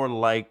No More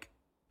like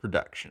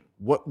production,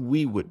 what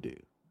we would do.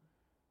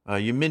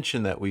 You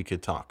mentioned that we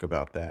could talk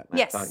about that. And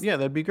I Yes. thought, yeah,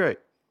 that'd be great.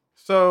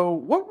 So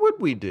what would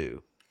we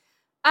do?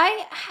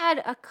 I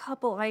had a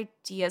couple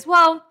ideas.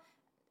 Well,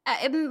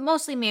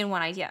 mostly main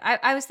one idea.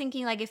 I was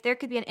thinking like if there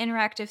could be an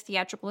interactive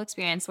theatrical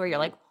experience where you're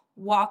like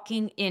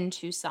walking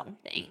into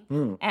something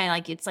and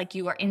like it's like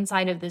you are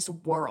inside of this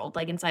world,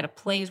 like inside a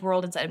play's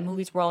world, inside a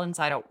movie's world,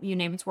 inside a you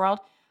name it's world.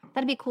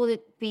 That'd be cool to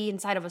be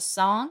inside of a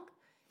song.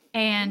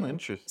 And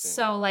Interesting.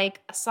 so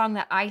like a song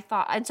that I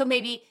thought, and so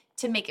maybe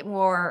to make it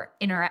more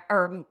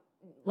or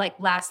like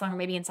last longer,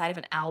 maybe inside of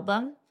an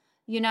album.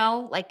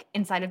 Like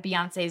inside of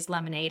Beyonce's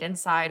Lemonade,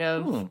 inside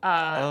of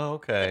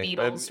okay. the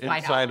Beatles'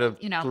 White Inside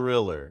Album, of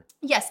Thriller.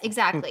 Yes,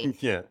 exactly.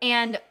 Yeah.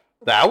 And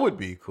That would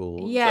be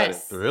cool. Yes. Inside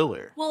of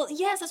Thriller. well,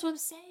 yes, that's what I'm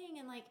saying.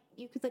 And like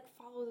you could like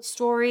follow the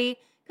story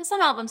because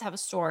some albums have a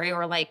story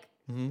or like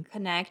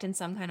connect in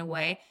some kind of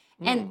way.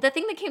 And the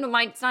thing that came to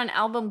mind, it's not an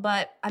album,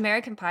 but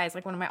American Pie is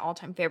like one of my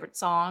all-time favorite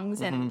songs,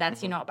 and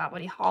that's about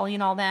Buddy Holly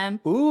and all them.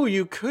 Ooh,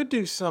 you could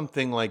do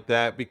something like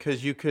that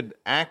because you could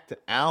act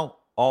out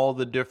all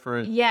the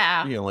different,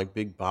 Yeah, like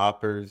Big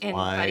Boppers, and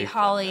Life, Buddy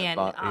Holly and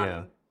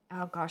yeah,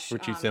 oh gosh,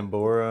 Richie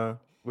Sambora.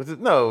 Was it?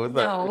 No, it was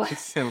not no. Richie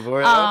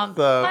Sambora.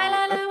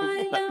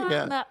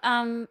 Yeah.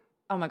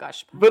 Oh my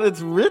gosh, But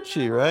it's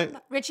Richie, right?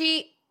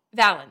 Richie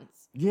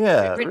Valens.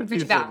 Yeah, Richie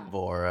Richie Valens.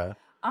 Sambora.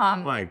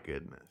 Um, My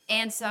goodness.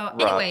 and so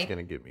Rob's anyway,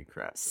 gonna give me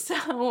crap.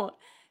 so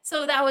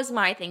that was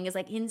my thing is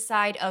like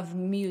inside of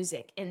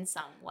music in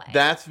some way.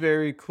 That's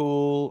very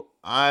cool.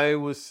 I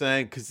was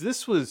saying because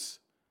this was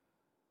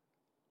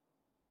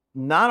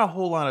not a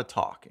whole lot of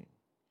talking.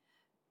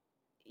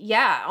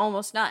 Yeah,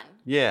 almost none.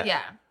 Yeah.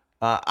 Yeah.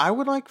 I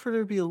would like for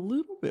there to be a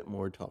little bit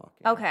more talking.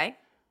 Okay.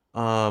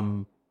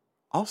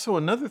 Also,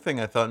 another thing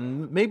I thought,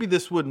 and maybe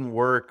this wouldn't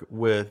work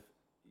with,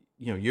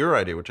 your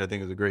idea, which I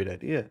think is a great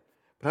idea.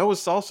 But I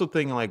was also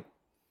thinking, like,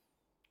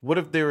 what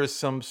if there is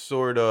some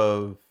sort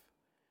of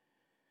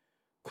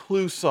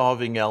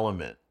clue-solving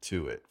element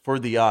to it for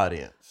the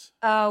audience?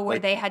 Oh, where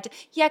Like- they had to.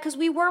 Yeah, because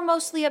we were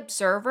mostly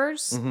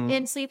observers Mhm.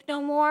 in Sleep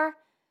No More.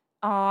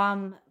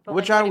 But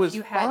Which like, I what if was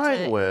you had fine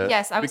to- with.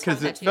 Yes, I was fine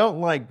because with it that too. felt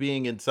like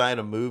being inside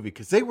a movie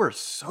because they were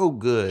so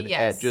good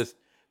Yes. at just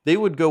they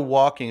would go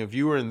walking if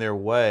you were in their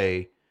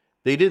way.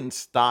 They didn't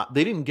stop.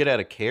 They didn't get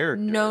out of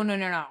character. No.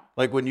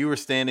 Like when you were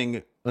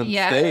standing on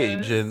Yes.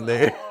 stage and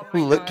they're Oh my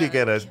looking God,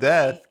 at a can't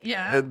desk, wait.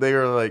 Yeah. and they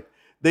were like,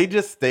 they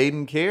just stayed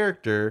in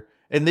character,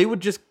 and they would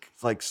just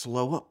like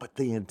slow up, but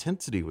the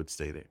intensity would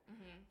stay there.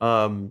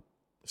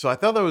 So I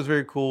thought that was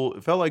very cool.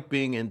 It felt like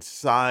being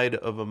inside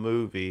of a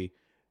movie.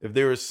 If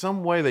there was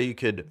some way that you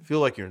could feel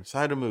like you're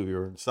inside a movie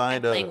or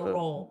inside Playing a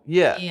role.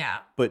 yeah, Yeah.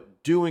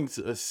 but doing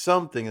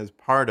something as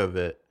part of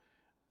it.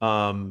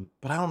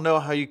 But I don't know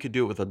how you could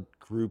do it with a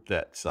group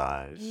that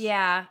size.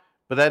 Yeah.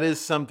 But that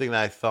is something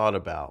that I thought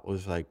about,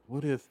 was like,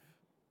 what if,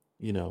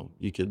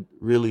 you could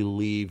really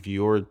leave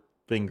your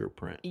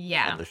fingerprint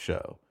Yeah. on the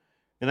show?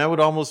 And that would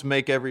almost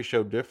make every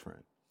show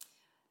different.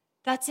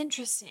 That's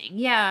interesting.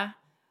 Yeah.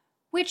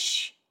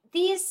 Which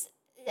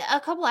a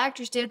couple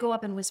actors did go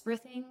up and whisper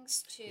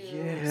things to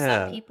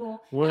Yeah. some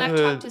people. And I've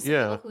talked to some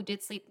Yeah. people who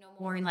did Sleep No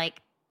More, and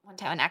like one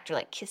time an actor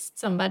like kissed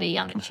somebody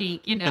on the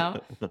cheek,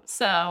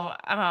 So,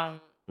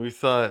 We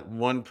thought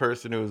one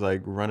person who was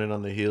like running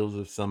on the heels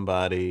of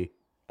somebody,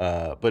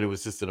 but it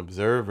was just an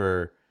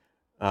observer.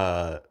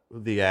 An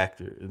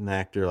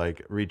actor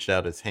like reached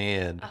out his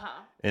hand,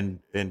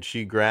 and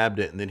she grabbed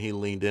it, and then he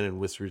leaned in and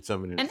whispered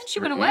something. and then she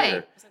went away. I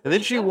was like, And "Where'd then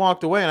you she go?"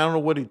 walked away, and I don't know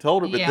what he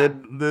told her, but Yeah.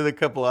 then a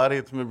couple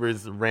audience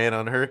members ran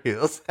on her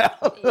heels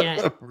out of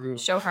Yeah. the room.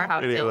 Show her how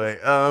it Anyway,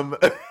 feels.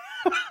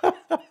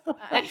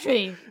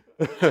 Actually,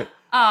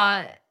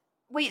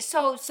 wait.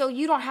 So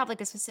you don't have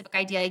like a specific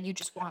idea. You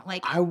just want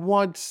like I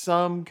want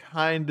some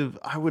kind of.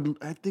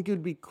 I think it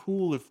would be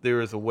cool if there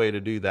was a way to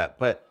do that,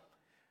 but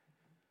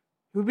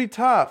it would be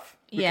tough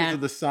because Yeah.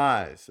 of the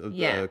size of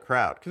Yeah. the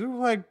crowd. Because it was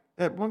like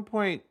at one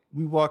point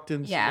we walked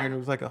in Yeah. somewhere and it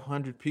was like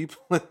 100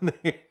 people in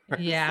there. Or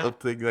Yeah.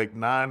 something, like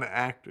 9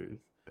 actors,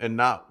 and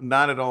not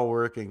at all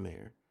working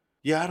there.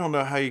 Yeah, I don't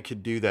know how you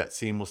could do that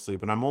seamlessly,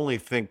 but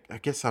I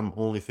guess I'm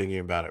only thinking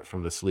about it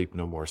from the Sleep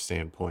No More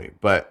standpoint.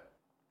 But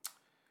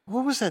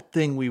what was that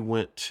thing we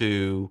went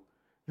to?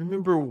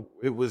 Remember,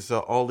 it was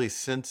all these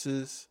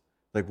senses.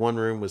 Like one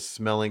room was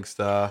smelling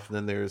stuff, and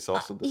then there's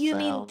also the you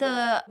mean sound.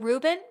 the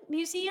Rubin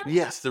Museum?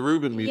 Yes, the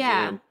Rubin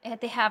Museum. Yeah,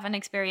 they have an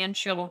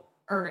experiential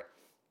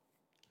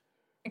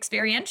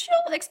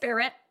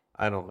experiment.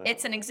 I don't know.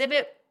 It's an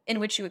exhibit in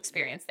which you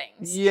experience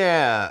things.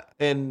 Yeah,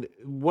 and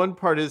one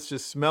part is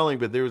just smelling,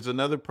 but there was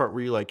another part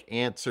where you like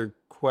answer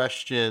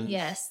questions.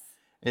 Yes.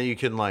 And you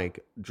can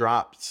like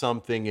drop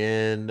something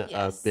in a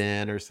Yes.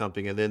 bin or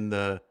something. And then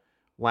the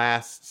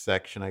last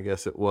section, I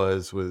guess it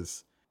was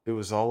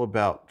all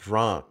about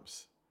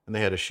drums. And they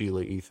had a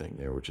Sheila E. thing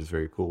there, which is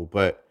very cool.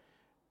 But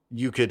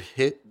you could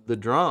hit the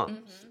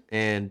drums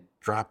and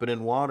drop it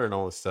in water and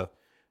all this stuff.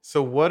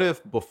 So what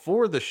if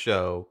before the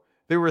show,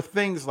 there were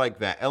things like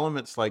that,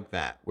 elements like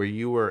that, where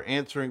you were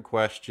answering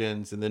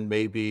questions, and then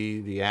maybe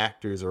the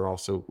actors are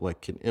also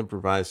like can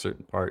improvise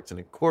certain parts and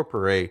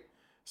incorporate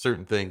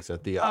certain things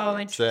that the Oh,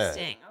 audience said.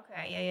 interesting.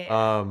 Okay,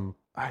 yeah.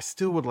 I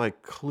still would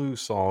like clue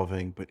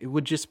solving, but it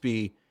would just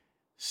be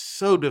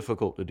so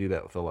difficult to do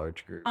that with a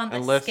large group. On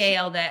the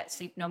scale that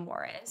Sleep No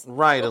More is.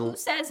 Right. Well, who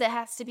says it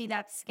has to be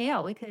that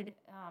scale? We could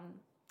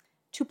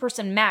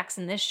 2-person max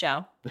in this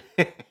show.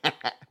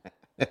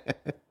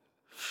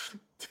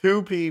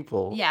 2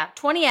 people. Yeah,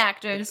 20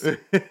 actors,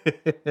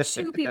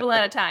 2 people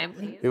at a time,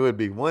 please. It would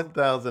be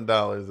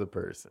 $1,000 a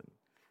person.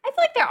 I feel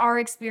like there are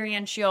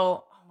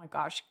experiential. Oh my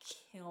gosh,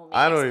 kill me.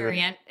 I don't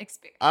even-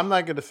 Experience. I'm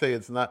not going to say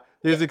it's not.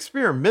 There's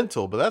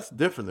experimental, but that's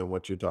different than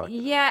what you're talking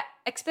about. Yeah,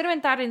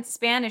 experimentar in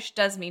Spanish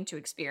does mean to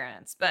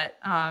experience, but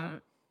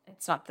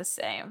it's not the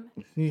same.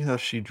 See how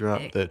she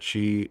dropped that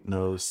she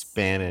knows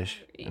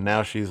Spanish, and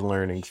now she's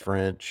learning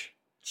French.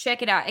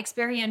 Check it out.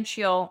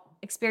 Experiential.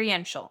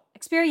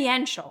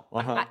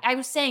 Uh-huh. I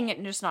was saying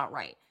it just not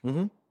right.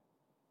 Mm-hmm.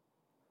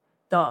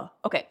 Duh.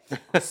 Okay.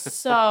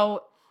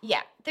 So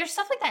yeah, there's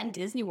stuff like that in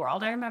Disney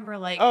World. I remember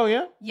like, Oh,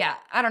 yeah? yeah,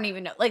 I don't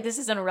even know. Like this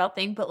isn't a real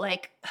thing, but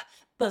like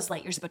Buzz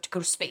Lightyear's about to go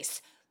to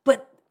space,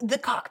 but the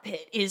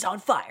cockpit is on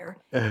fire.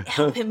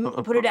 Help him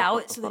put it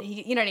out so that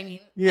he, you know what I mean?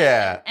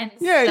 Yeah. And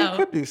Yeah, so- you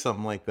could do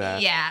something like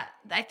that. Yeah,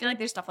 I feel like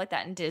there's stuff like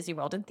that in Disney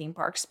World and theme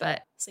parks,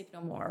 but Sleep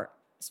No More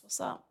is what's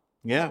up.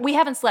 Yeah. We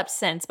haven't slept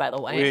since, by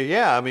the way. Well,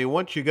 yeah, I mean,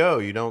 once you go,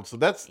 you don't. So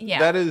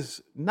that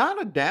is not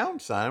a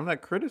downside. I'm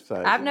not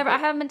criticizing. I but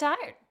haven't been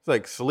tired. It's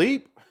like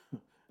sleep,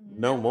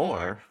 no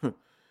more.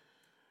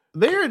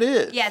 There it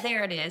is. Yeah,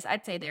 there it is.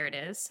 I'd say there it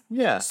is.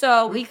 Yeah.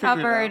 So we figured it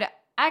covered out.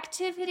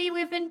 activity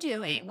we've been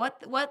doing,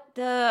 what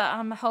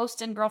the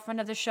host and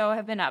girlfriend of the show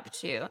have been up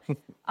to,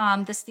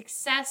 the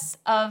success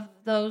of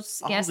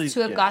those All guests these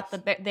who have got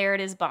guests. the there it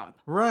is bump,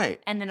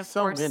 Right. and then of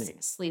So course many.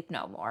 Sleep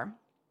No More,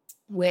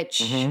 which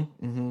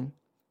Mm-hmm.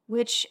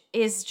 which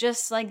is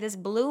just like this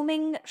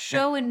blooming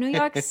show in New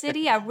York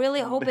City. I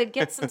really hope it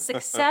gets some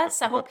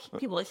success. I hope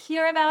people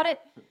hear about it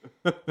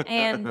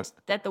and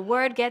that the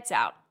word gets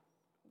out.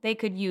 They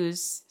could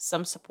use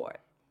some support.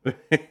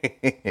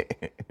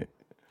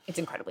 It's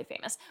incredibly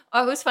famous.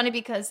 Oh, it was funny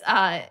because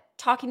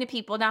talking to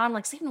people now, I'm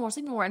like, Sleep No More,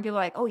 Sleep No More. And people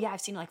are like, oh, yeah,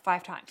 I've seen it like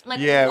 5 times. I'm like,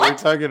 Yeah, we're what?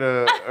 talking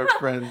to our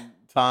friend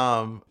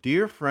Tom,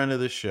 dear friend of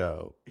the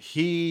show.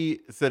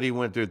 He said he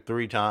went through it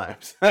 3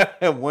 times,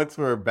 once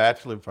for a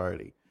bachelor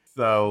party.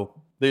 So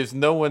There's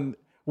no one.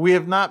 We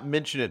have not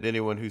mentioned it to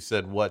anyone who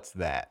said, "What's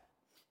that?"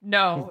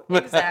 No,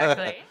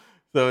 exactly.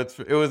 So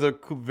it was a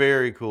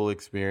very cool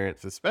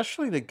experience,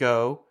 especially to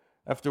go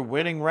after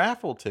winning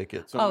raffle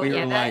tickets. Oh, we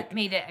yeah, were that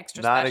made it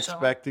extra not special.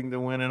 expecting to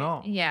win at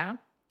all. Yeah.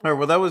 All right,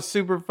 well, that was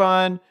super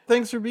fun.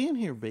 Thanks for being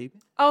here,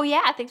 baby. Oh,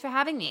 yeah. Thanks for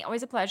having me.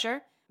 Always a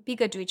pleasure. Be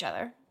good to each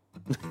other.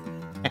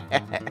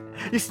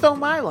 You stole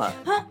my line.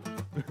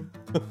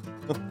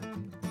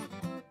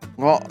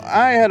 Well,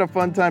 I had a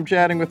fun time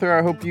chatting with her.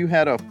 I hope you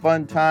had a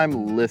fun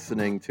time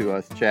listening to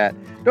us chat.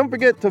 Don't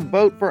forget to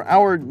vote for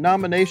our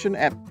nomination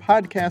at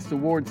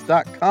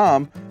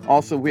podcastawards.com.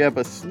 Also, we have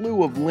a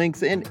slew of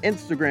links and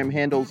Instagram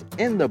handles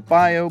in the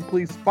bio.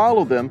 Please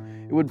follow them.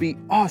 It would be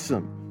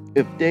awesome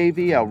if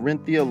Davey,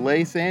 Alrinthia,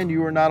 Lace, and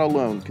You Are Not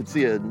Alone could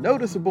see a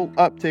noticeable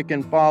uptick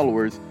in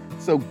followers.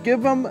 So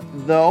give them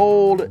the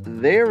old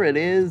there it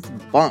is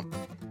bump.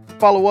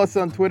 Follow us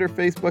on Twitter,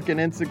 Facebook, and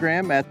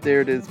Instagram at There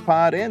It Is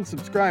Pod, and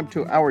subscribe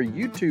to our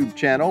YouTube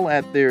channel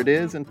at There It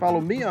Is, and follow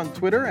me on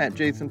Twitter at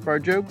Jason Farr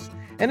Jokes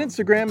and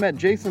Instagram at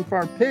Jason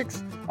Farr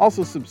Pics.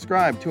 Also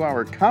subscribe to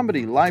our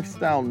comedy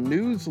lifestyle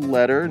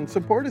newsletter and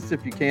support us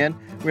if you can.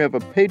 We have a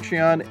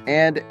Patreon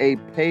and a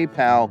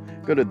PayPal.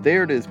 Go to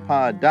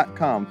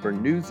thereitispod.com for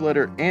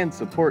newsletter and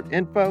support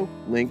info.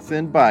 Links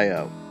in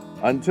bio.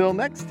 Until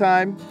next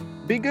time,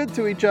 be good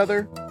to each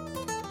other.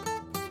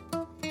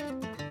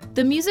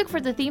 The music for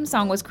the theme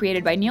song was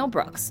created by Neil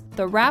Brooks.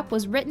 The rap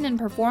was written and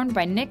performed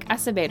by Nick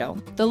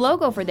Acevedo. The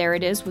logo for There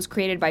It Is was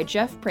created by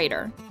Jeff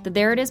Prater. The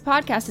There It Is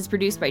podcast is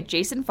produced by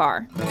Jason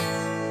Farr.